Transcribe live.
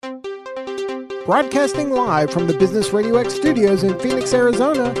Broadcasting live from the Business Radio X studios in Phoenix,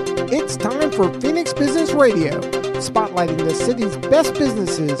 Arizona, it's time for Phoenix Business Radio, spotlighting the city's best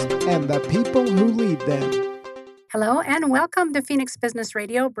businesses and the people who lead them. Hello and welcome to Phoenix Business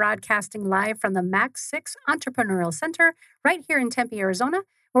Radio, broadcasting live from the Max 6 Entrepreneurial Center right here in Tempe, Arizona,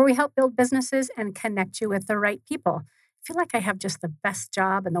 where we help build businesses and connect you with the right people. I feel like I have just the best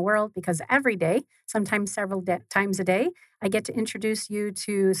job in the world because every day, sometimes several times a day, I get to introduce you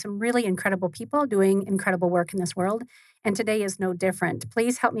to some really incredible people doing incredible work in this world. And today is no different.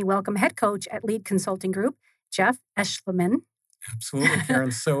 Please help me welcome head coach at Lead Consulting Group, Jeff Eschliman. Absolutely,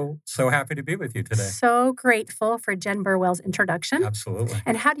 Karen. So happy to be with you today. So grateful for Jen Burwell's introduction. Absolutely.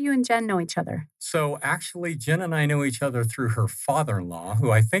 And how do you and Jen know each other? So actually, Jen and I know each other through her father-in-law, who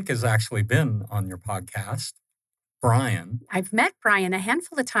I think has actually been on your podcast, Brian. I've met Brian a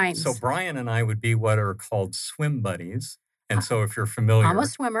handful of times. So Brian and I would be what are called swim buddies. And so if you're familiar... I'm a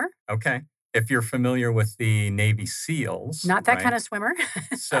swimmer. Okay. If you're familiar with the Navy SEALs... Not that kind of swimmer.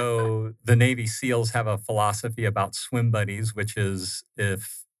 So the Navy SEALs have a philosophy about swim buddies, which is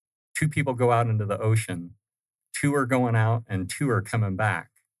if two people go out into the ocean, two are going out and two are coming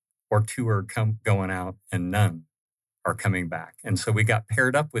back, or two are going out and none are coming back. And so we got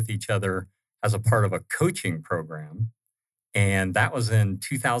paired up with each other as a part of a coaching program. And that was in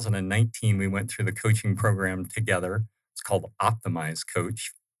 2019. We went through the coaching program together. It's called Optimize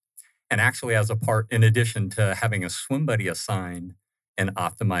Coach. And actually, as a part, in addition to having a swim buddy assigned and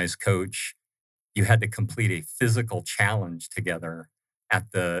Optimize Coach, you had to complete a physical challenge together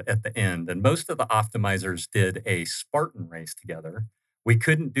at the end. And most of the optimizers did a Spartan race together. We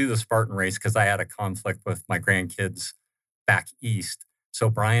couldn't do the Spartan race because I had a conflict with my grandkids back east. So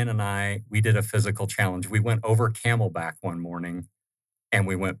Brian and I, we did a physical challenge. We went over Camelback one morning and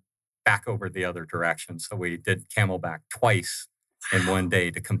we went back over the other direction. So we did Camelback twice in one day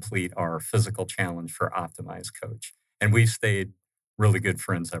to complete our physical challenge for Optimize Coach. And we've stayed really good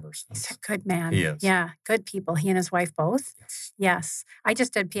friends ever since. He's a good man. He is. Yeah, good people. He and his wife both. Yes. I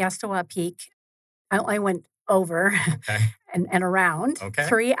just did Piestewa Peak. I went over and around.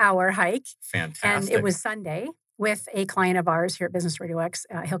 3-hour hike. Fantastic. And it was Sunday with a client of ours here at Business Radio X,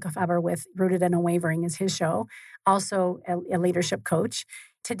 Hilke Faber with Rooted and Unwavering is his show. Also a leadership coach.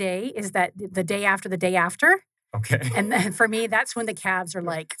 Today is that the day after the day after. Okay. And then for me, that's when the calves are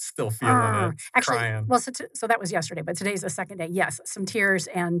like... Still feeling it, actually, crying. Well, so that was yesterday, but today's the second day. Yes, some tears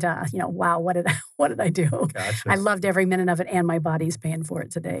and, wow, what did I do? Gotcha. I loved every minute of it and my body's paying for it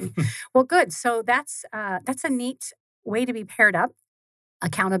today. Well, good. So that's a neat way to be paired up.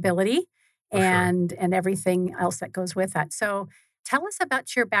 Accountability and everything else that goes with that. So tell us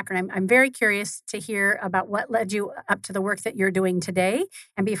about your background. I'm very curious to hear about what led you up to the work that you're doing today.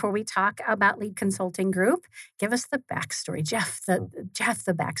 And before we talk about Lead Consulting Group, give us the backstory, Jeff. The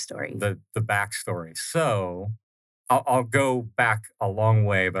backstory. The backstory. So I'll go back a long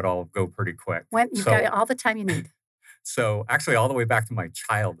way, but I'll go pretty quick. You've got all the time you need. So actually, all the way back to my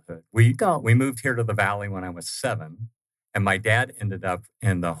childhood. We moved here to the Valley when I was 7, and my dad ended up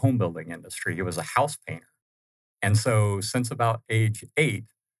in the home building industry. He was a house painter. And so since about age 8,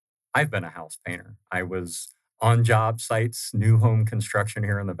 I've been a house painter. I was on job sites, new home construction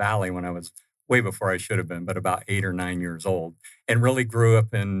here in the Valley when I was way before I should have been, but about 8 or 9 years old, and really grew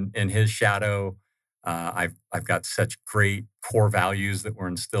up in his shadow. I've got such great core values that were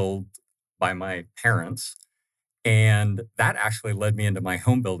instilled by my parents. And that actually led me into my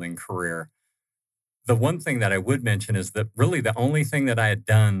home building career. The one thing that I would mention is that really the only thing that I had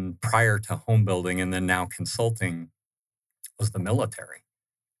done prior to home building and then now consulting was the military.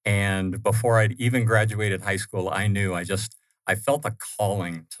 And before I'd even graduated high school, I knew I felt a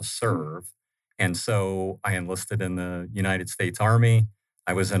calling to serve. And so I enlisted in the United States Army.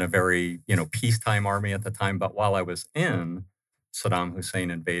 I was in a very, peacetime army at the time. But while I was in, Saddam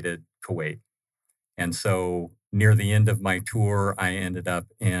Hussein invaded Kuwait. And so near the end of my tour, I ended up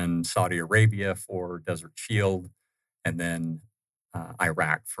in Saudi Arabia for Desert Shield and then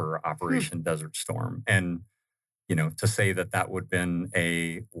Iraq for Operation Desert Storm. And, to say that would have been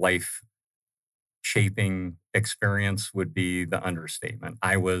a life-shaping experience would be the understatement.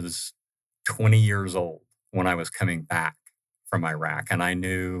 I was 20 years old when I was coming back from Iraq, and I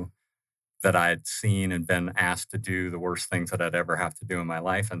knew that I had seen and been asked to do the worst things that I'd ever have to do in my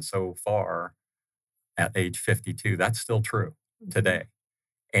life. And so far, at age 52, that's still true today.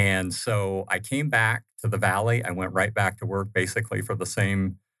 And so I came back to the Valley. I went right back to work basically for the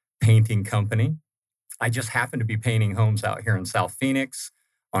same painting company. I just happened to be painting homes out here in South Phoenix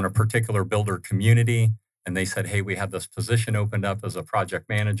on a particular builder community. And they said, hey, we have this position opened up as a project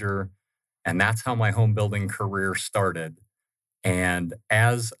manager. And that's how my home building career started. And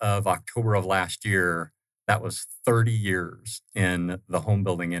as of October of last year, that was 30 years in the home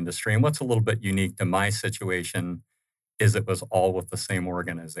building industry. And what's a little bit unique to my situation is it was all with the same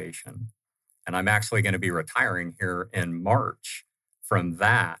organization. And I'm actually going to be retiring here in March from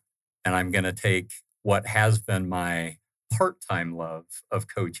that. And I'm going to take what has been my part-time love of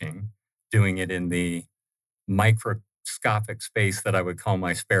coaching, doing it in the microscopic space that I would call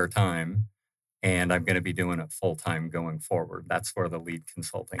my spare time. And I'm going to be doing it full-time going forward. That's where the lead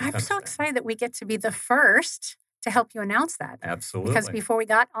consulting comes in. I'm so excited that we get to be the first to help you announce that. Absolutely. Because before we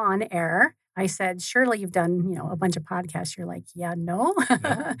got on air, I said, surely you've done, a bunch of podcasts. You're like, yeah, no.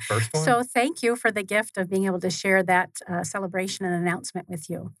 No, first one. So thank you for the gift of being able to share that celebration and announcement with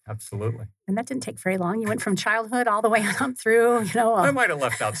you. Absolutely. And that didn't take very long. You went from childhood all the way up through, I might have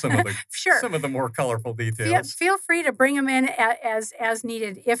left out some of the sure. some of the more colorful details. Feel free to bring them in as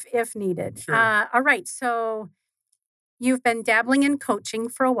needed, if needed. Sure. All right. So you've been dabbling in coaching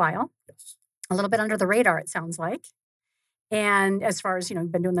for a while. Yes. A little bit under the radar, it sounds like. And as far as,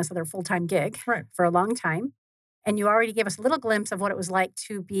 you've been doing this other full-time gig for a long time. And you already gave us a little glimpse of what it was like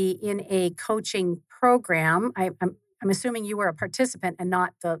to be in a coaching program. I'm assuming you were a participant and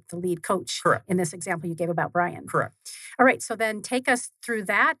not the lead coach. Correct. In this example you gave about Brian. Correct. All right. So then take us through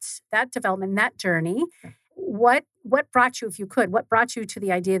that development, that journey. What brought you, if you could, what brought you to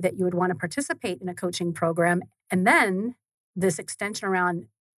the idea that you would want to participate in a coaching program? And then this extension around,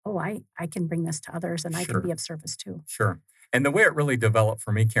 I can bring this to others and I can be of service too. Sure. And the way it really developed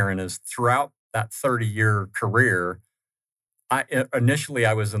for me, Karen, is throughout that 30-year career, initially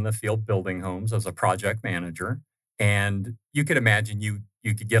I was in the field building homes as a project manager. And you could imagine you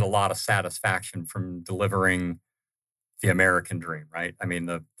could get a lot of satisfaction from delivering the American dream, right? I mean,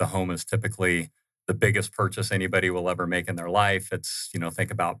 the home is typically the biggest purchase anybody will ever make in their life. It's,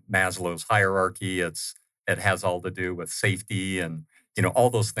 think about Maslow's hierarchy. It has all to do with safety and,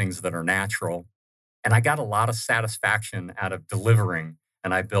 all those things that are natural. And I got a lot of satisfaction out of delivering.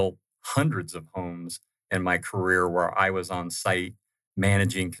 And I built hundreds of homes in my career where I was on site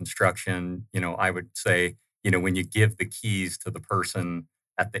managing construction. I would say, when you give the keys to the person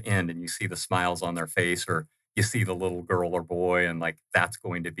at the end and you see the smiles on their face, or you see the little girl or boy and like that's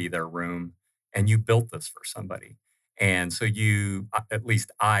going to be their room, and you built this for somebody. And so at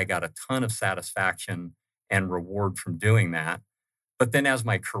least I got a ton of satisfaction and reward from doing that. But then as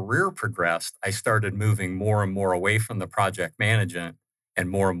my career progressed, I started moving more and more away from the project management and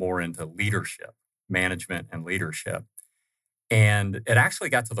more into leadership, management and leadership. And it actually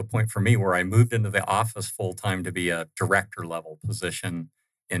got to the point for me where I moved into the office full-time to be a director level position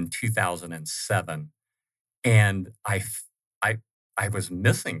in 2007. And I was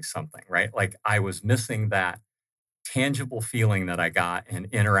missing something, right? Like I was missing that tangible feeling that I got in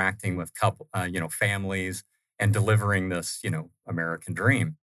interacting with families and delivering this, American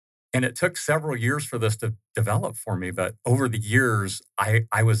dream. And it took several years for this to develop for me. But over the years,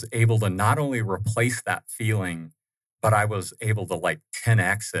 I was able to not only replace that feeling, but I was able to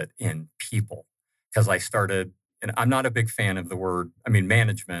 10x it in people. Because I started, and I'm not a big fan of the word,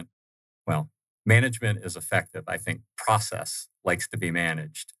 management. Well, management is effective. I think process likes to be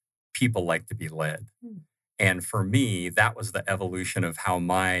managed. People like to be led. And for me, that was the evolution of how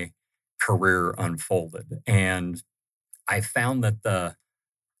my career unfolded. And I found that the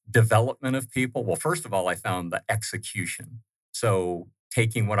development of people, well, first of all, I found the execution. So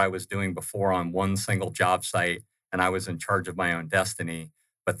taking what I was doing before on one single job site, and I was in charge of my own destiny,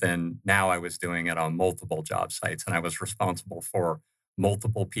 but then now I was doing it on multiple job sites, and I was responsible for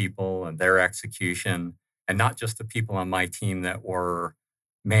multiple people and their execution, and not just the people on my team that were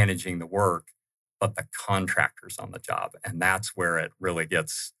managing the work, but the contractors on the job. And that's where it really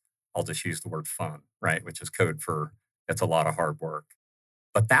gets, I'll just use the word fun, right? Which is code for it's a lot of hard work.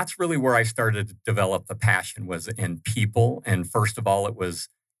 But that's really where I started to develop the passion, was in people. And first of all, it was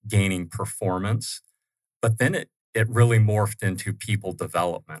gaining performance. But then it really morphed into people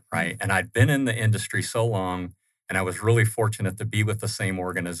development, right? And I'd been in the industry so long, and I was really fortunate to be with the same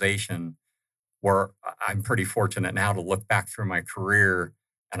organization, where I'm pretty fortunate now to look back through my career.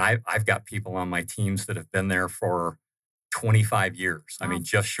 And I've got people on my teams that have been there for 25 years. Wow. I mean,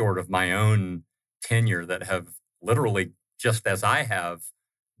 just short of my own tenure, that have literally, just as I have,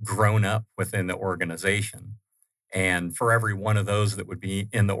 grown up within the organization. And for every one of those that would be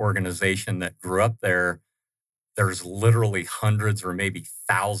in the organization that grew up there, there's literally hundreds or maybe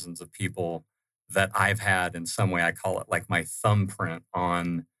thousands of people that I've had in some way, I call it like my thumbprint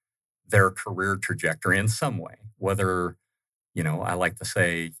on their career trajectory in some way. Whether, I like to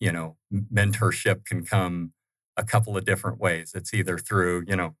say, mentorship can come a couple of different ways. It's either through,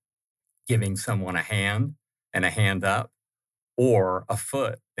 giving someone a hand and a hand up, or a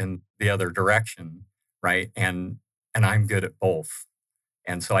foot in the other direction, right? And I'm good at both.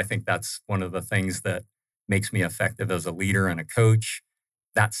 And so I think that's one of the things that makes me effective as a leader and a coach.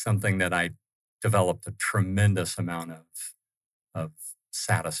 That's something that I developed a tremendous amount of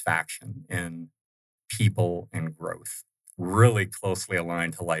satisfaction in people and growth, really closely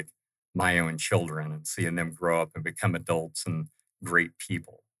aligned to like my own children and seeing them grow up and become adults and great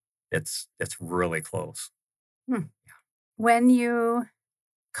people. It's really close. Hmm. When you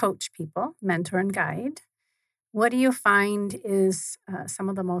coach people, mentor and guide, what do you find is some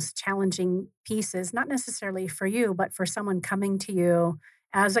of the most challenging pieces, not necessarily for you, but for someone coming to you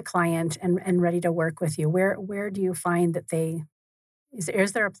as a client and ready to work with you? Where do you find that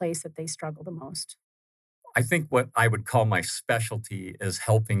is there a place that they struggle the most? I think what I would call my specialty is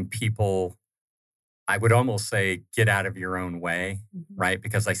helping people, I would almost say, get out of your own way, right?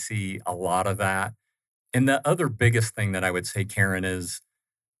 Because I see a lot of that. And the other biggest thing that I would say, Karen, is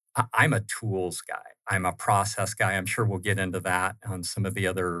I'm a tools guy. I'm a process guy. I'm sure we'll get into that on some of the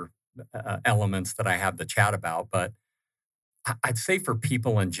other elements that I have to chat about. But I'd say for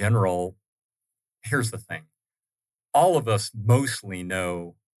people in general, here's the thing. All of us mostly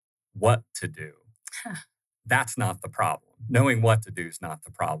know what to do. That's not the problem. Knowing what to do is not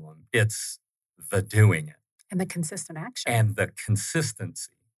the problem. It's the doing it. And the consistent action. And the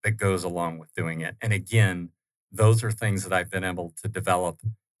consistency that goes along with doing it. And again, those are things that I've been able to develop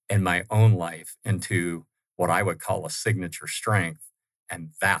in my own life into what I would call a signature strength.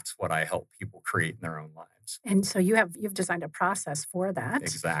 And that's what I help people create in their own lives. And so you've designed a process for that.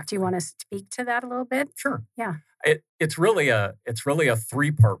 Exactly. Do you want to speak to that a little bit? Sure. Yeah. It's really a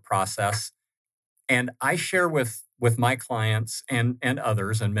 3-part process. And I share with my clients and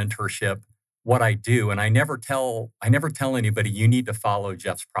others in mentorship what I do. And I never tell anybody you need to follow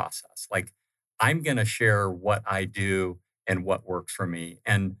Jeff's process. Like, I'm going to share what I do and what works for me.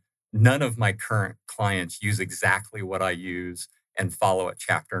 And none of my current clients use exactly what I use and follow it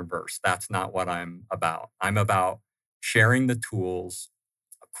chapter and verse. That's not what I'm about. I'm about sharing the tools,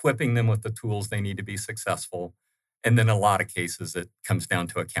 equipping them with the tools they need to be successful. And then in a lot of cases, it comes down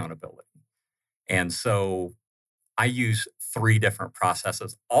to accountability. And so I use 3 different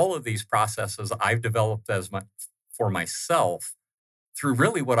processes. All of these processes I've developed for myself through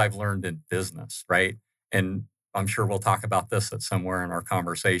really what I've learned in business, right? And I'm sure we'll talk about this at somewhere in our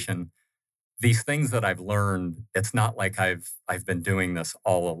conversation. These things that I've learned, it's not like I've been doing this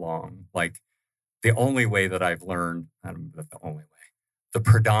all along. Like, the only way that I've learned, I don't know, the only way, the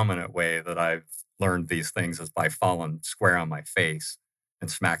predominant way that I've learned these things is by falling square on my face and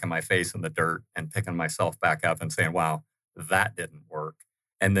smacking my face in the dirt and picking myself back up and saying, wow, that didn't work.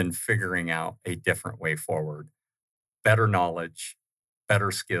 And then figuring out a different way forward. Better knowledge, better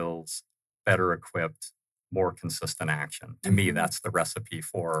skills, better equipped, more consistent action. To me, that's the recipe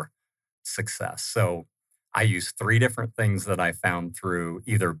for success. So I use 3 different things that I found through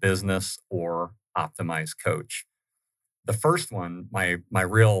either business or Optimize Coach. The first one, my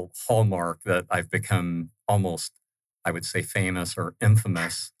real hallmark that I've become almost, I would say, famous or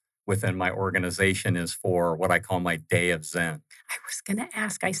infamous within my organization, is for what I call my day of Zen. I was going to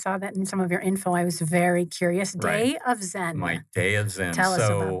ask, I saw that in some of your info. I was very curious. Day of Zen. My day of Zen. Tell us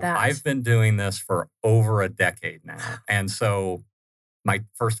about that. I've been doing this for over a decade now. And so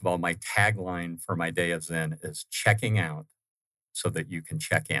first of all, my tagline for my day of Zen is checking out so that you can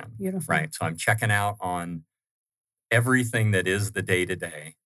check in. Beautiful. Right. So I'm checking out on everything that is the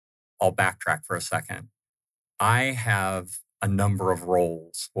day-to-day. I'll backtrack for a second. I have a number of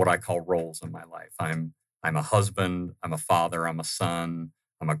roles, what I call roles in my life. I'm a husband, I'm a father, I'm a son,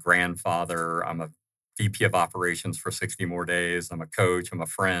 I'm a grandfather, I'm a VP of operations for 60 more days, I'm a coach, I'm a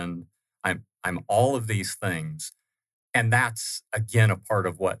friend. I'm all of these things. And that's, again, a part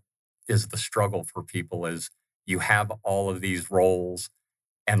of what is the struggle for people, is you have all of these roles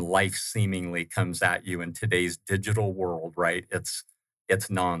and life seemingly comes at you in today's digital world, right? It's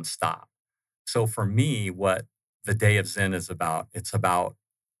nonstop. So for me, what the day of Zen is about, it's about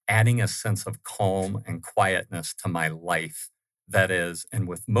adding a sense of calm and quietness to my life. That is, and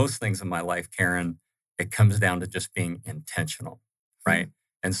with most things in my life, Karen, it comes down to just being intentional, right?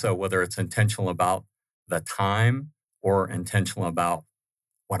 And so whether it's intentional about the time or intentional about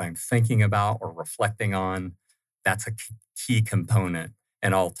what I'm thinking about or reflecting on, that's a key component.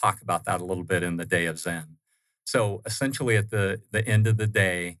 And I'll talk about that a little bit in the day of Zen. So essentially at the end of the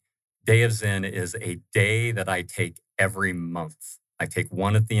day of Zen is a day that I take every month. I take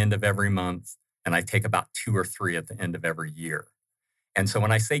one at the end of every month, and I take about 2 or 3 at the end of every year. And so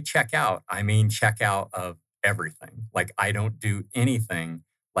when I say check out, I mean check out of everything. Like, I don't do anything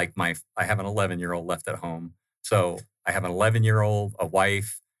like I have an 11-year-old left at home. So I have an 11-year-old, a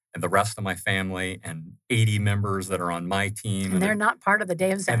wife, and the rest of my family, and 80 members that are on my team. And they're not part of the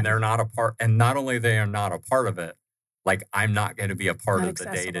day of Zen. And they're not a part. And not only they are not a part of it, like I'm not going to be a part Not of the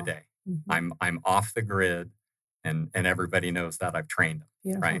accessible. day-to-day. Mhm. I'm off the grid, and everybody knows that. I've trained them,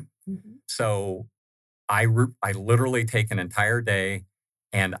 Beautiful. right? Mhm. So I literally take an entire day,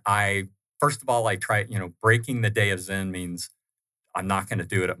 and first of all, I try, breaking the day of Zen means I'm not going to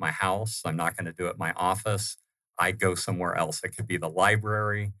do it at my house. I'm not going to do it at my office. I go somewhere else. It could be the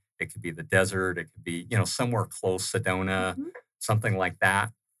library. It could be the desert. It could be, somewhere close, Sedona, Mhm. something like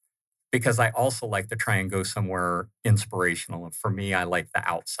that. Because I also like to try and go somewhere inspirational. And for me, I like the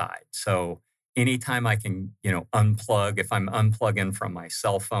outside. So anytime I can, unplug, if I'm unplugging from my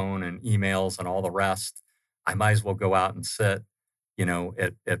cell phone and emails and all the rest, I might as well go out and sit,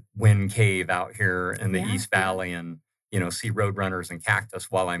 at Wind Cave out here in the East Valley and, see roadrunners and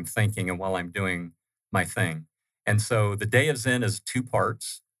cactus while I'm thinking and while I'm doing my thing. And so the day of Zen is 2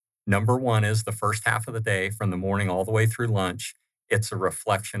 parts. Number 1 is the first half of the day from the morning all the way through lunch. It's a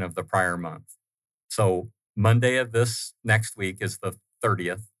reflection of the prior month. So Monday of this next week is the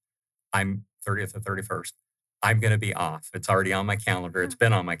 30th. I'm 30th or 31st. I'm going to be off. It's already on my calendar. It's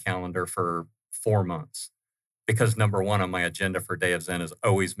been on my calendar for 4 months. Because number 1 on my agenda for Day of Zen is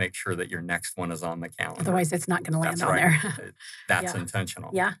always make sure that your next one is on the calendar. Otherwise, it's not going to land That's on right. there. That's intentional.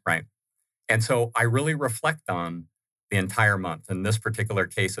 Yeah. Right. And so I really reflect on the entire month. In this particular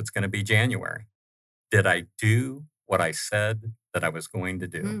case, it's going to be January. Did I do what I said that I was going to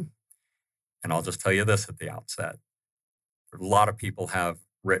do? Mm. And I'll just tell you this at the outset. A lot of people have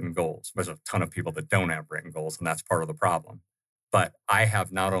written goals. There's a ton of people that don't have written goals, and that's part of the problem. But I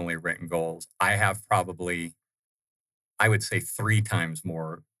have not only written goals, I have probably, I would say 3 times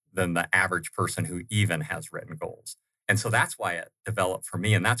more than the average person who even has written goals. And so that's why it developed for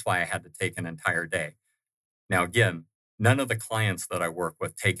me. And that's why I had to take an entire day. Now, again, none of the clients that I work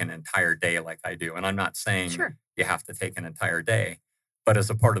with take an entire day like I do. And I'm not saying you have to take an entire day. But as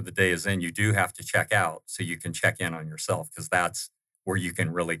a part of the Day of Zen, you do have to check out so you can check in on yourself, because that's where you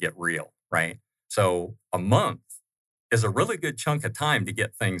can really get real, right? So a month is a really good chunk of time to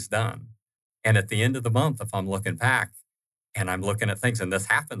get things done. And at the end of the month, if I'm looking back and I'm looking at things, and this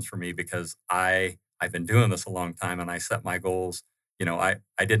happens for me because I've been doing this a long time and I set my goals. I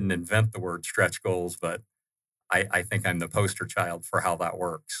didn't invent the word stretch goals, but I think I'm the poster child for how that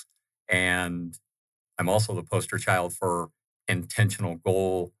works. And I'm also the poster child for intentional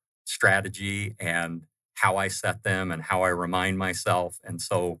goal strategy and how I set them and how I remind myself. And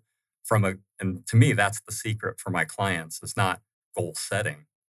so and to me, that's the secret for my clients. It's not goal setting,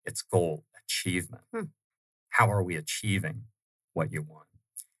 it's goal achievement. How are we achieving what you want?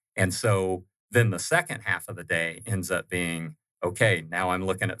 And so then the second half of the day ends up being, okay, now I'm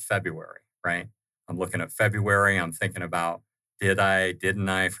looking at February, right? I'm looking at February. I'm thinking about, didn't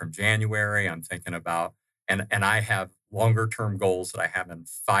I from January? I'm thinking about, and I have longer term goals that I have in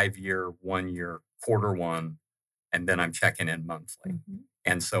 5-year, 1 year, quarter one, and then I'm checking in monthly. Mm-hmm.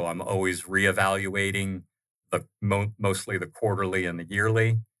 And so I'm always reevaluating mostly the quarterly and the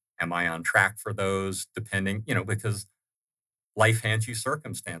yearly. Am I on track for those? Depending, because life hands you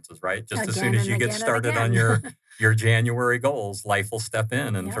circumstances, right? Just as soon as you get started on your January goals, life will step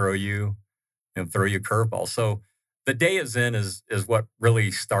in and throw you curveballs. So the Day of Zen is what really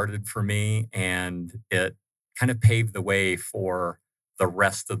started for me, and it kind of paved the way for the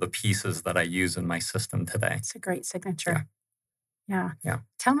rest of the pieces that I use in my system today. It's a great signature. Yeah.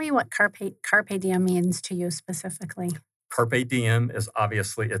 Tell me what Carpe Diem means to you specifically. Carpe Diem is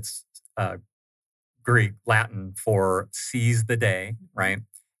obviously, it's Greek, Latin for seize the day, right?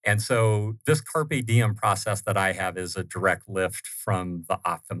 And so this Carpe Diem process that I have is a direct lift from the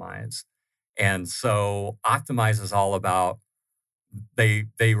Optimize. And so Optimize is all about, they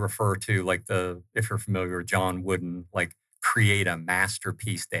refer to, like, if you're familiar with John Wooden, like, create a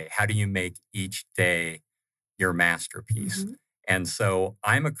masterpiece day. How do you make each day your masterpiece? Mm-hmm. And so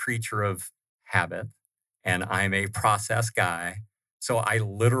I'm a creature of habit, and I'm a process guy. So I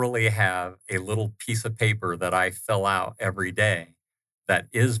literally have a little piece of paper that I fill out every day that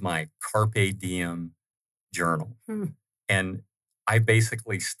is my Carpe Diem journal. And I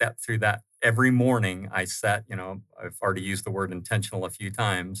basically step through that every morning. I set, I've already used the word intentional a few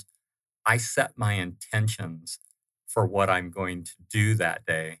times. I set my intentions for what I'm going to do that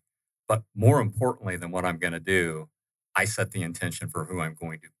day. But more importantly than what I'm going to do, I set the intention for who I'm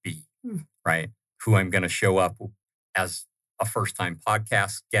going to be, right? Who I'm going to show up as a first-time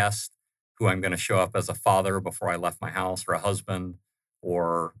podcast guest, who I'm going to show up as a father before I left my house, or a husband,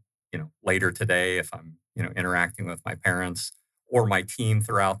 or, later today if I'm, interacting with my parents, or my team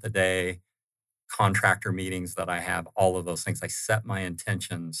throughout the day, contractor meetings that I have, all of those things. I set my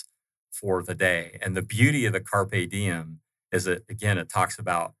intentions for the day. And the beauty of the Carpe Diem is that, again, it talks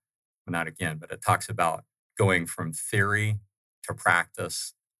about, well, not again, but it talks about going from theory to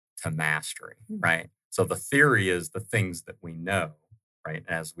practice to mastery, right? So the theory is the things that we know, right?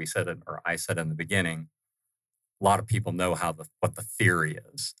 As we said, or I said in the beginning, a lot of people know what the theory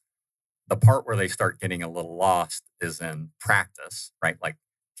is. The part where they start getting a little lost is in practice, right? Like,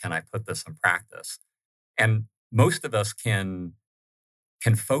 can I put this in practice? And most of us can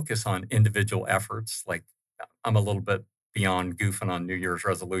focus on individual efforts. Like, I'm a little bit beyond goofing on New Year's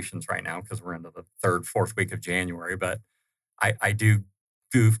resolutions right now because we're into the third, fourth week of January. But I do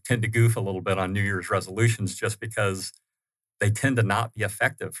tend to goof a little bit on New Year's resolutions just because they tend to not be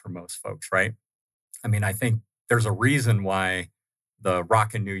effective for most folks, right? I mean, I think there's a reason why the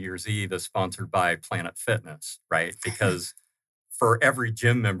Rockin' New Year's Eve is sponsored by Planet Fitness, right? Because for every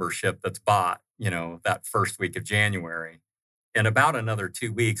gym membership that's bought, that first week of January, in about another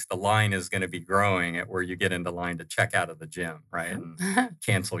 2 weeks, the line is going to be growing at where you get into line to check out of the gym, right? And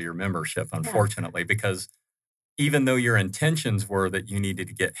cancel your membership, unfortunately, because even though your intentions were that you needed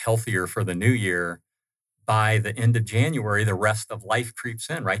to get healthier for the new year, by the end of January, the rest of life creeps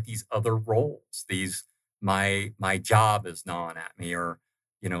in, right? These other roles, my job is gnawing at me, or,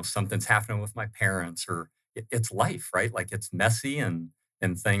 something's happening with my parents, or it's life, right? Like, it's messy and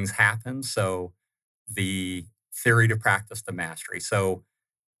things happen. So the theory to practice to mastery. So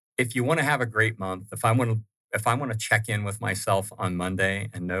if you want to have a great month, if I want to check in with myself on Monday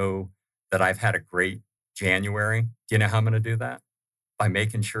and know that I've had a great January, do you know how I'm going to do that? By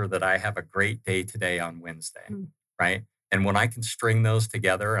making sure that I have a great day today on Wednesday, right? And when I can string those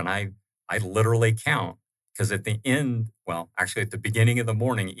together, and I literally count, because at the end, actually at the beginning of the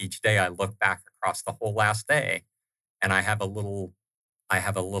morning, each day I look back across the whole last day, and I have a little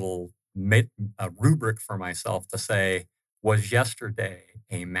rubric for myself to say, was yesterday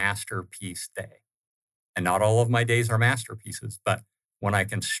a masterpiece day? And not all of my days are masterpieces, but when I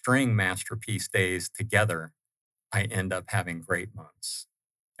can string masterpiece days together, I end up having great months.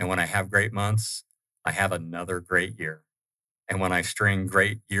 And when I have great months, I have another great year. And when I string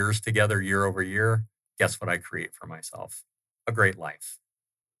great years together year over year, guess what I create for myself? A great life.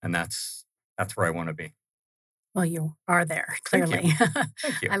 And that's where I want to be. Well, you are there, clearly.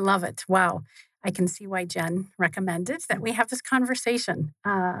 Thank you. I love it. Wow. I can see why Jen recommended that we have this conversation.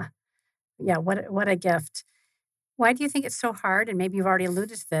 What a gift. Why do you think it's so hard, and maybe you've already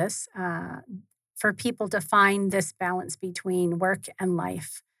alluded to this, for people to find this balance between work and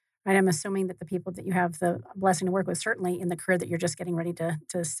life? Right? I'm assuming that the people that you have the blessing to work with, certainly in the career that you're just getting ready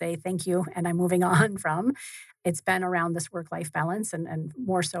to say thank you and I'm moving on from, it's been around this work-life balance and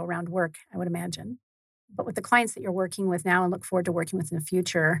more so around work, I would imagine. But with the clients that you're working with now and look forward to working with in the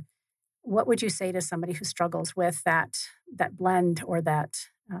future, what would you say to somebody who struggles with that blend or that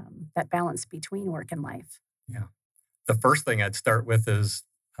balance between work and life? Yeah. The first thing I'd start with is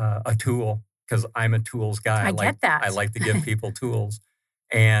a tool, because I'm a tools guy. I get that. I like to give people tools.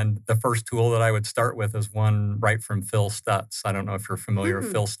 And the first tool that I would start with is one right from Phil Stutz. I don't know if you're familiar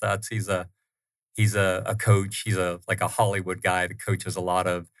with Phil Stutz. He's a coach. He's like a Hollywood guy that coaches a lot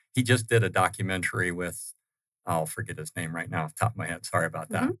of. He just did a documentary with, I'll forget his name right now off the top of my head. Sorry about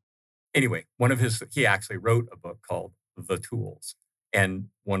that. Anyway, he actually wrote a book called The Tools. And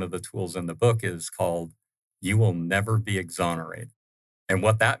one of the tools in the book is called You Will Never Be Exonerated. And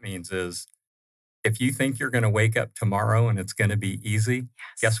what that means is, if you think you're going to wake up tomorrow and it's going to be easy,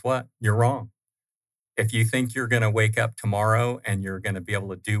 guess what? You're wrong. If you think you're going to wake up tomorrow and you're going to be able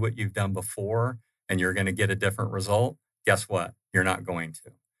to do what you've done before and you're going to get a different result, guess what? You're not going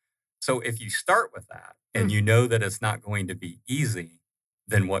to. So if you start with that and you know that it's not going to be easy,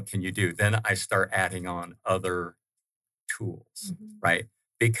 then what can you do? Then I start adding on other tools, right?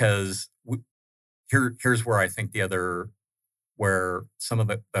 Because here's where I think where some of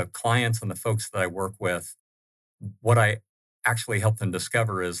the clients and the folks that I work with, what I actually help them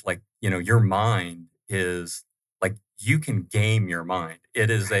discover is, like, your mind is like, you can game your mind. It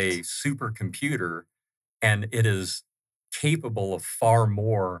is a supercomputer, and it is capable of far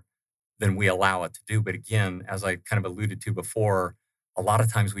more than we allow it to do. But again, as I kind of alluded to before, a lot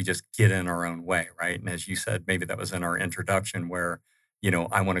of times we just get in our own way, right? And as you said, maybe that was in our introduction where,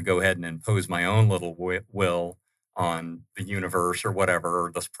 I want to go ahead and impose my own little will on the universe or whatever,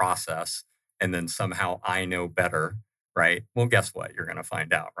 or this process, and then somehow I know better, right? Well, guess what? You're going to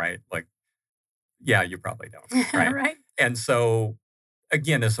find out, right? Like, yeah, you probably don't, right? Right. And so,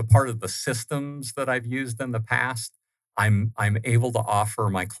 again, as a part of the systems that I've used in the past, I'm able to offer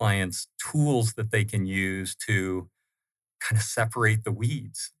my clients tools that they can use to kind of separate the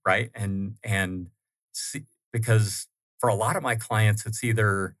weeds, right? And see, because for a lot of my clients,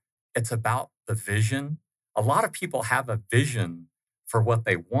 it's about the vision. A lot of people have a vision for what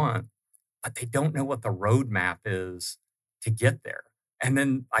they want, but they don't know what the roadmap is to get there. And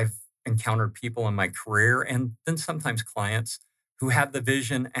then I've encountered people in my career and then sometimes clients who have the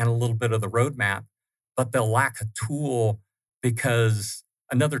vision and a little bit of the roadmap, but they'll lack a tool because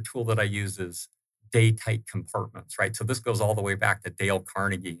another tool that I use is day tight compartments, right? So this goes all the way back to Dale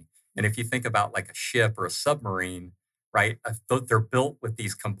Carnegie. And if you think about like a ship or a submarine, right, they're built with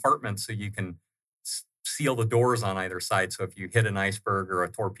these compartments so you can seal the doors on either side. So if you hit an iceberg or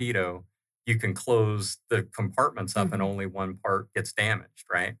a torpedo, you can close the compartments up and only one part gets damaged,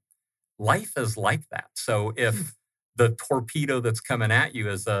 right? Life is like that. So if the torpedo that's coming at you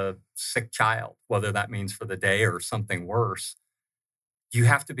is a sick child, whether that means for the day or something worse, you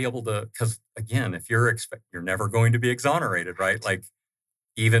have to be able to, because again, if you're never going to be exonerated, right? Like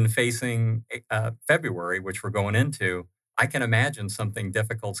even facing February, which we're going into, I can imagine something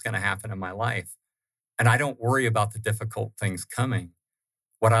difficult's going to happen in my life. And I don't worry about the difficult things coming.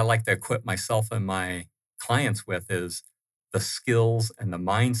 What I like to equip myself and my clients with is the skills and the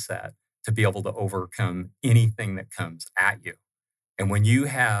mindset to be able to overcome anything that comes at you. And when you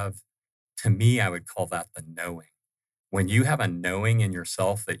have, to me, I would call that the knowing. When you have a knowing in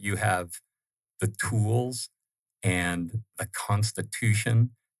yourself that you have the tools and the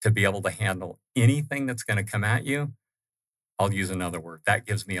constitution to be able to handle anything that's going to come at you, I'll use another word. That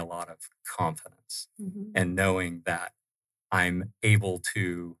gives me a lot of confidence and knowing that I'm able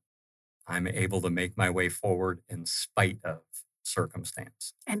to make my way forward in spite of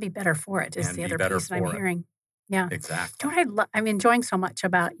circumstance. And be better for it is the other piece that I'm hearing. Yeah. Exactly. What I'm enjoying so much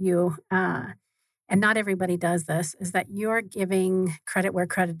about you, and not everybody does this, is that you're giving credit where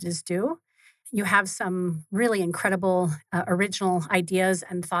credit is due. You have some really incredible original ideas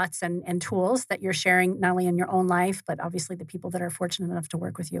and thoughts and tools that you're sharing, not only in your own life, but obviously the people that are fortunate enough to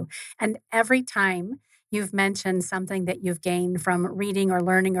work with you. And every time you've mentioned something that you've gained from reading or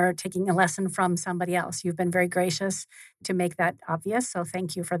learning or taking a lesson from somebody else, you've been very gracious to make that obvious. So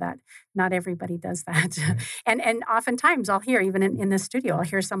thank you for that. Not everybody does that. And oftentimes I'll hear, even in this studio, I'll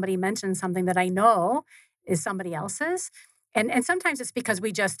hear somebody mention something that I know is somebody else's. And sometimes it's because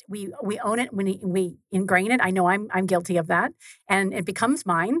we own it, we ingrain it. I know I'm guilty of that, and it becomes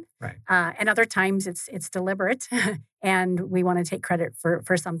mine. Right. And other times it's deliberate, and we want to take credit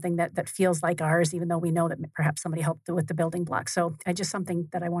for something that feels like ours, even though we know that perhaps somebody helped with the building blocks. So just something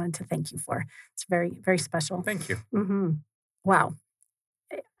that I wanted to thank you for. It's very, very special. Thank you. Wow.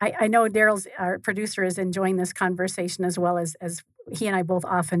 I know our producer, is enjoying this conversation as well as he and I both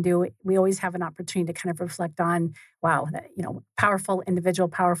often do. We always have an opportunity to kind of reflect on, wow, that, powerful individual,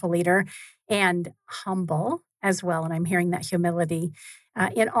 powerful leader, and humble as well. And I'm hearing that humility.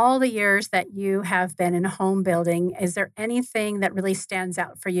 In all the years that you have been in home building, is there anything that really stands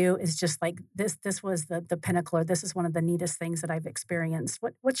out for you? Is just like this was the pinnacle, or this is one of the neatest things that I've experienced?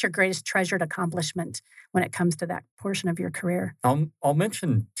 What's your greatest treasured accomplishment when it comes to that portion of your career? I'll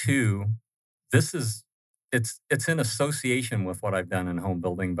mention two. It's in association with what I've done in home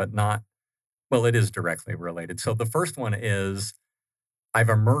building, but not, well, it is directly related. So the first one is I've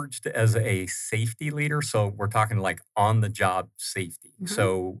emerged as a safety leader. So we're talking like on the job safety.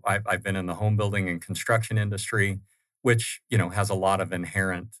 So I've been in the home building and construction industry, which, has a lot of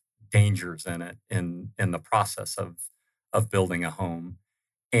inherent dangers in it in the process of building a home.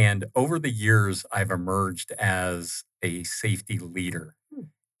 And over the years, I've emerged as a safety leader.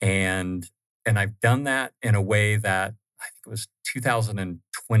 And I've done that in a way that I think it was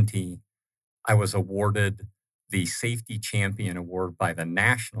 2020, I was awarded the Safety Champion Award by the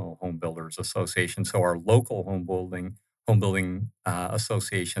National Home Builders Association. So our local home building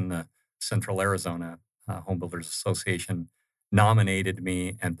association, the Central Arizona Home Builders Association, nominated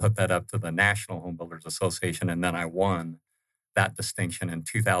me and put that up to the National Home Builders Association. And then I won that distinction in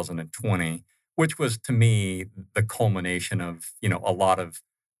 2020, which was to me the culmination of, a lot of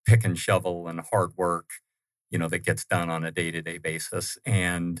pick and shovel and hard work, that gets done on a day-to-day basis.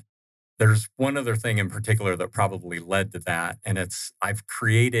 And there's one other thing in particular that probably led to that. And I've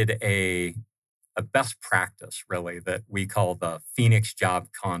created a best practice really that we call the Phoenix Job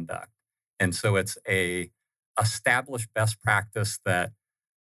Conduct. And so it's a established best practice that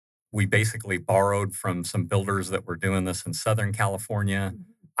we basically borrowed from some builders that were doing this in Southern California.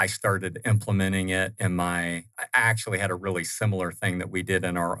 I started implementing it I actually had a really similar thing that we did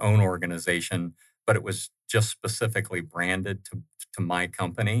in our own organization, but it was just specifically branded to my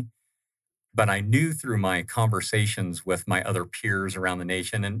company. But I knew through my conversations with my other peers around the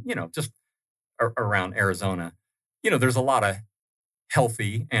nation and, just around Arizona, there's a lot of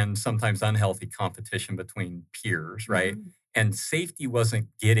healthy and sometimes unhealthy competition between peers, right? Mm-hmm. And safety wasn't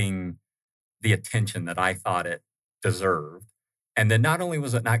getting the attention that I thought it deserved. And then not only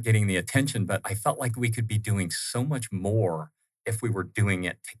was it not getting the attention, but I felt like we could be doing so much more if we were doing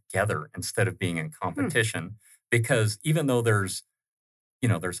it together instead of being in competition. Because even though there's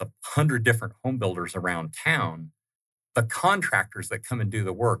 100 different home builders around town, the contractors that come and do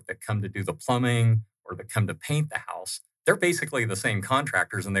the work, that come to do the plumbing or that come to paint the house, they're basically the same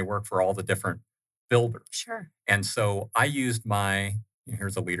contractors and they work for all the different builders. Sure. And so I used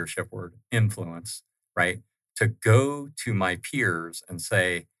here's a leadership word, influence, right? To go to my peers and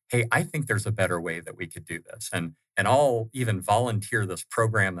say, hey, I think there's a better way that we could do this. And I'll even volunteer this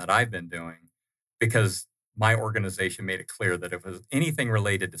program that I've been doing because my organization made it clear that if it was anything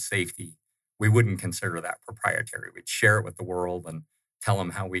related to safety, we wouldn't consider that proprietary. We'd share it with the world and tell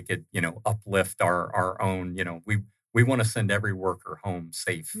them how we could, uplift our own, we want to send every worker home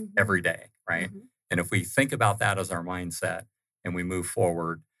safe every day, right? Mm-hmm. And if we think about that as our mindset and we move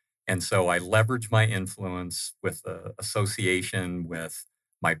forward, and so I leverage my influence with the association, with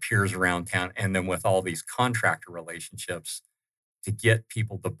my peers around town, and then with all these contractor relationships to get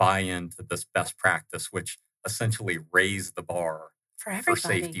people to buy into this best practice, which essentially raise the bar for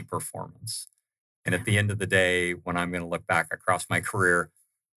safety performance. And at the end of the day, when I'm going to look back across my career,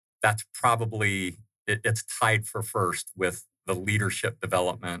 that's probably, it's tied for first with the leadership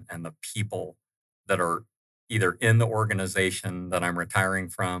development and the people that are either in the organization that I'm retiring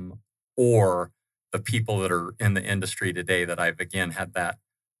from or the people that are in the industry today that I've, again, had that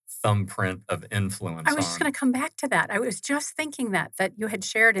thumbprint of influence on. I was just going to come back to that. I was just thinking that you had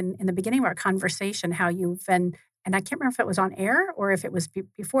shared in the beginning of our conversation how you've been, and I can't remember if it was on air or if it was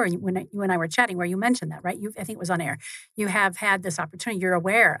before when you and I were chatting where you mentioned that, right? I think it was on air. You have had this opportunity. You're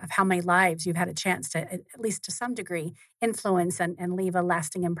aware of how many lives you've had a chance to, at least to some degree, influence and leave a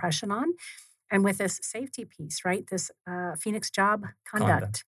lasting impression on. And with this safety piece, right, this Phoenix Job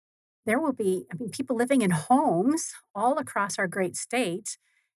Conduct, there will be, people living in homes all across our great state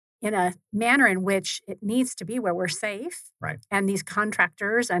in a manner in which it needs to be where we're safe. Right. And these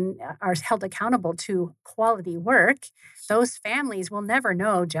contractors are held accountable to quality work. Those families will never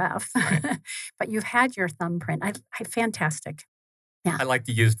know, Jeff. Right. But you've had your thumbprint. Fantastic. Yeah. I like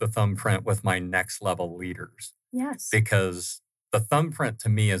to use the thumbprint with my next level leaders. Yes. Because the thumbprint to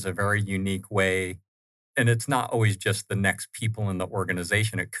me is a very unique way. And it's not always just the next people in the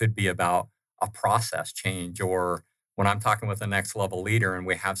organization. It could be about a process change, or when I'm talking with the next level leader and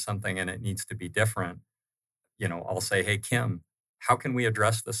we have something and it needs to be different, I'll say, hey, Kim, how can we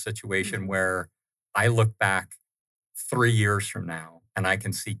address this situation where I look back 3 years from now and I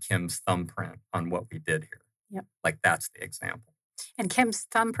can see Kim's thumbprint on what we did here? Yep. Like that's the example. And Kim's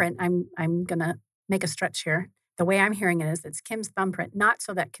thumbprint, I'm going to make a stretch here. The way I'm hearing it is it's Kim's thumbprint, not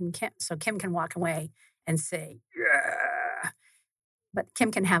so that Kim can walk away and say, yeah, but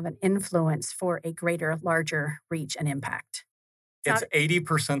Kim can have an influence for a greater, larger reach and impact. It's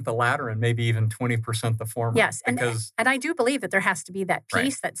 80% the latter and maybe even 20% the former. Yes, and I do believe that there has to be that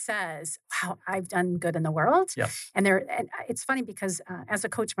piece that says, wow, I've done good in the world. Yes. And it's funny because as a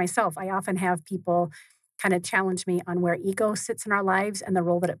coach myself, I often have people kind of challenge me on where ego sits in our lives and the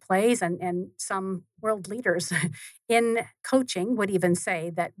role that it plays. And some world leaders in coaching would even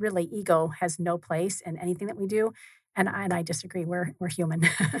say that really ego has no place in anything that we do. And I disagree. We're human.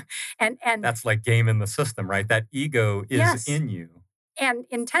 and that's like game in the system, right? That ego is in you. And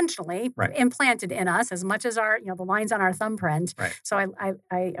intentionally implanted in us as much as our, the lines on our thumbprint. Right. So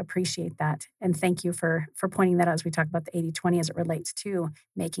I appreciate that. And thank you for pointing that out as we talk about the 80-20 as it relates to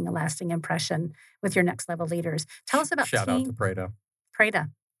making a lasting impression with your next level leaders. Tell us about Shout out to Pareto.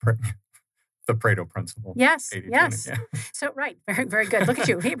 The Pareto principle. Yes. 80-20, yes. Yeah. So, very, very good. Look at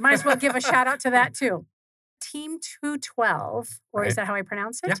you. We might as well give a shout out to that too. Team 212, or is that how I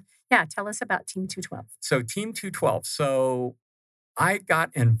pronounce it? Yeah. Tell us about Team 212. So Team 212. So I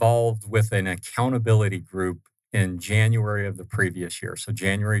got involved with an accountability group in January of the previous year. So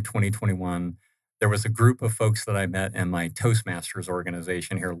January 2021, there was a group of folks that I met in my Toastmasters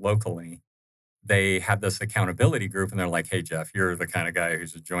organization here locally. They had this accountability group and they're like, hey, Jeff, you're the kind of guy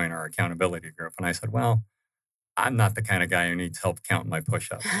who's to join our accountability group. And I said, well, I'm not the kind of guy who needs help counting my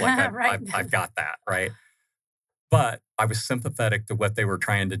push-ups. Like I've got that, right? But I was sympathetic to what they were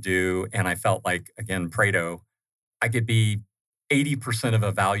trying to do. And I felt like, again, Pareto, I could be 80% of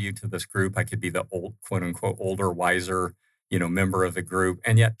a value to this group. I could be the old, quote unquote, older, wiser, member of the group.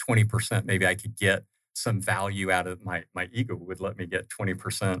 And yet 20%, maybe I could get some value out of my ego would let me get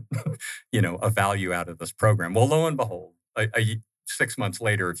 20%, of value out of this program. Well, lo and behold, 6 months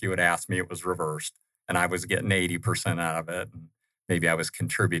later, if you had asked me, it was reversed. and I was getting 80% out of it. And maybe I was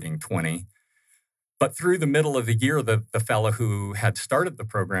contributing 20. But through the middle of the year, the fellow who had started the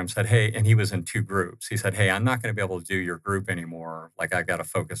program said, hey, and he was in 2 groups. He said, hey, I'm not going to be able to do your group anymore. Like, I got to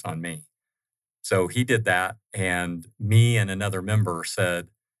focus on me. So he did that. And me and another member said,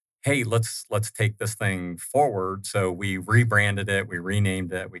 hey, let's take this thing forward. So we rebranded it. We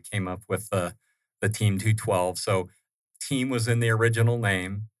renamed it. We came up with the Team 212. So team was in the original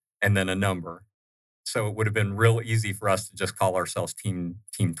name and then a number. So it would have been real easy for us to just call ourselves Team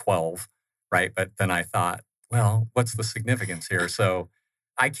 12, right? But then I thought, well, what's the significance here? So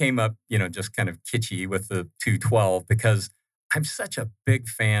I came up, just kind of kitschy with the 212 because I'm such a big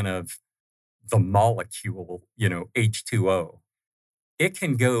fan of the molecule, H2O. It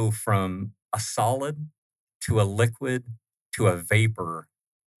can go from a solid to a liquid to a vapor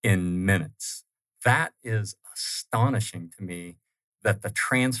in minutes. That is astonishing to me, that the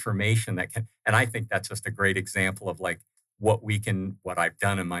transformation that can, and I think that's just a great example of like what I've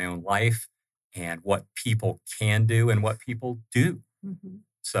done in my own life and what people can do and what people do. Mm-hmm.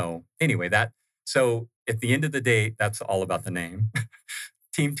 So anyway, so at the end of the day, that's all about the name.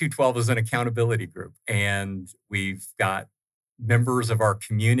 Team 212 is an accountability group, and we've got members of our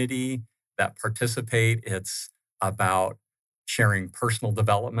community that participate. It's about sharing personal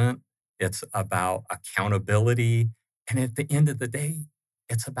development. It's about accountability. And at the end of the day,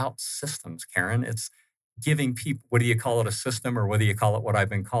 it's about systems, Karen. It's giving people, whether you call it a system or whether you call it what I've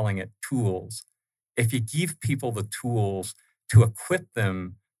been calling it, tools. If you give people the tools to equip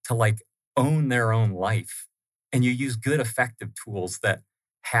them to like own their own life, and you use good, effective tools that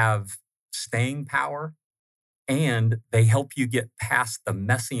have staying power, and they help you get past the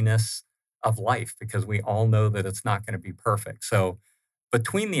messiness of life, because we all know that it's not going to be perfect. So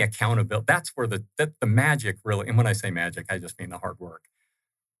between the accountability, that's where the magic really, and when I say magic, I just mean the hard work.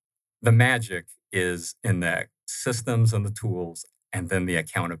 The magic is in the systems and the tools, and then the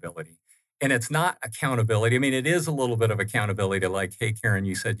accountability. And it's not accountability. I mean, it is a little bit of accountability to like, hey, Karen,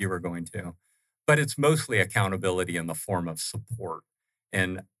 you said you were going to, but it's mostly accountability in the form of support.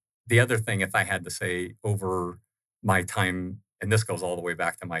 And the other thing, if I had to say over my time, and this goes all the way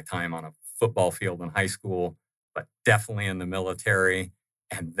back to my time on a football field in high school, but definitely in the military,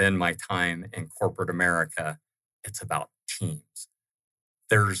 and then my time in corporate America, it's about teams.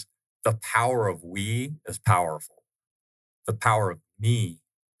 There's the power of we is powerful. The power of me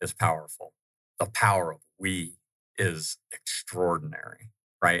is powerful. The power of we is extraordinary,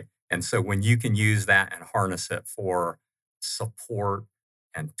 right? And so when you can use that and harness it for support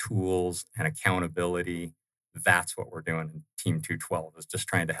and tools and accountability, that's what we're doing in Team 212, is just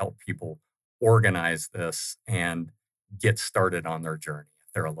trying to help people organize this and get started on their journey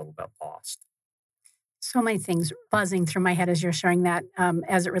if they're a little bit lost. So many things buzzing through my head as you're sharing that.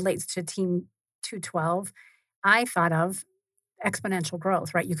 As it relates to Team 212, I thought of exponential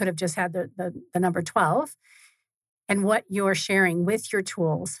growth, right? You could have just had the number 12, and what you're sharing with your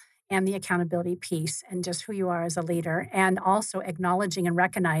tools and the accountability piece and just who you are as a leader, and also acknowledging and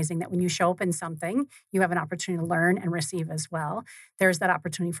recognizing that when you show up in something, you have an opportunity to learn and receive as well. There's that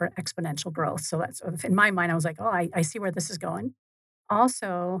opportunity for exponential growth. So that's, in my mind, I was like, oh, I see where this is going.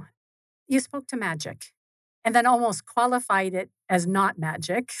 Also, you spoke to magic and then almost qualified it as not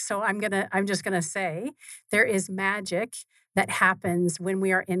magic. So I'm just gonna say there is magic that happens when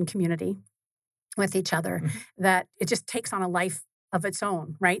we are in community with each other, that it just takes on a life of its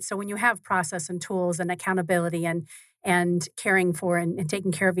own, right? So when you have process and tools and accountability and caring for and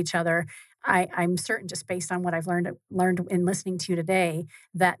taking care of each other, I'm certain, just based on what I've learned in listening to you today,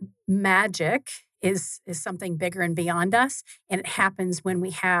 that magic is something bigger and beyond us. And it happens when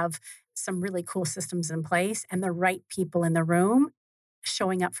we have some really cool systems in place and the right people in the room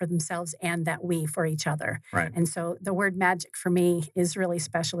showing up for themselves, and that we for each other. Right. And so the word magic for me is really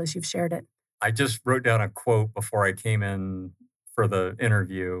special as you've shared it. I just wrote down a quote before I came in for the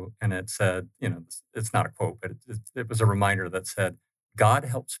interview, and it said, it's not a quote, but it was a reminder that said, God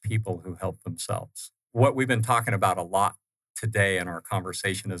helps people who help themselves. What we've been talking about a lot today in our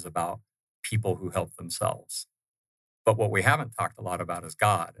conversation is about people who help themselves. But what we haven't talked a lot about is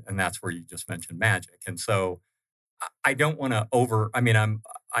God, and that's where you just mentioned magic. And so I don't want to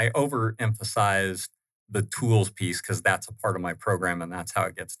I overemphasized the tools piece because that's a part of my program and that's how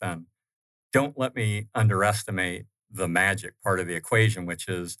it gets done. Don't let me underestimate the magic part of the equation, which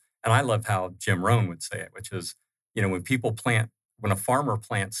is, and I love how Jim Rohn would say it, which is, when a farmer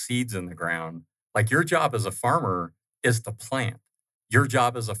plants seeds in the ground, like your job as a farmer is to plant. Your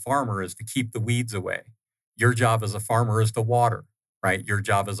job as a farmer is to keep the weeds away. Your job as a farmer is to water, right? Your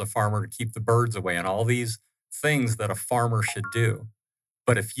job as a farmer to keep the birds away and all these things that a farmer should do.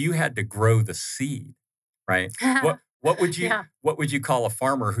 But if you had to grow the seed, right? What would you call a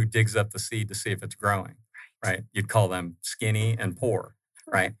farmer who digs up the seed to see if it's growing, right? You'd call them skinny and poor,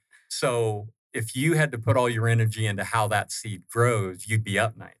 right? So if you had to put all your energy into how that seed grows, you'd be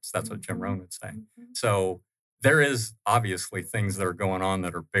up nights. That's what Jim Rohn would say. So there is obviously things that are going on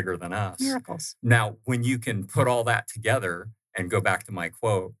that are bigger than us. Miracles. Now, when you can put all that together and go back to my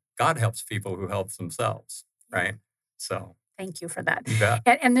quote, God helps people who help themselves, right? So thank you for that. You bet.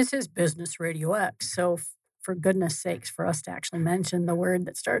 And this is Business Radio X. So for goodness sakes, for us to actually mention the word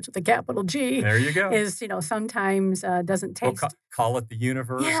that starts with a capital G. There you go. Is, sometimes doesn't taste. Call it the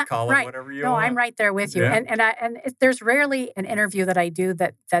universe, call it whatever you want. No, I'm right there with you. Yeah. And there's rarely an interview that I do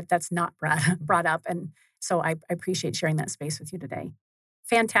that's not brought up. And so I appreciate sharing that space with you today.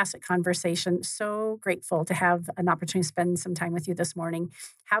 Fantastic conversation. So grateful to have an opportunity to spend some time with you this morning.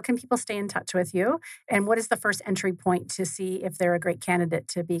 How can people stay in touch with you? And what is the first entry point to see if they're a great candidate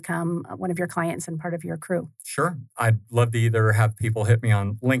to become one of your clients and part of your crew? Sure. I'd love to either have people hit me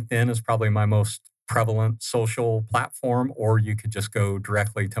on LinkedIn is probably my most prevalent social platform, or you could just go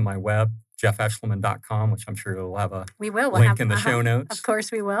directly to my web, jeffeschliman.com, which I'm sure you'll have a link in the show notes. Of course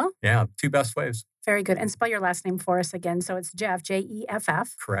we will. Yeah, two best ways. Very good. And spell your last name for us again. So it's Jeff, Jeff.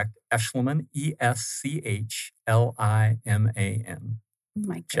 Correct. Eschliman, Eschliman.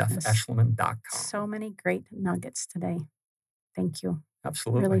 My goodness. JeffEschliman.com. So many great nuggets today. Thank you.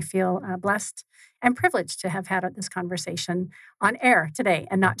 Absolutely. Really feel blessed and privileged to have had this conversation on air today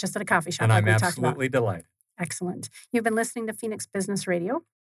and not just at a coffee shop. And I'm absolutely delighted. Excellent. You've been listening to Phoenix Business Radio,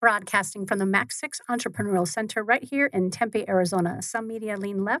 broadcasting from the Max 6 Entrepreneurial Center right here in Tempe, Arizona. Some media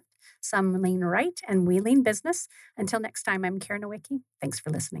lean left, some lean right, and we lean business. Until next time, I'm Karen Nowicki. Thanks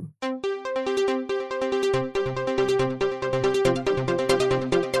for listening.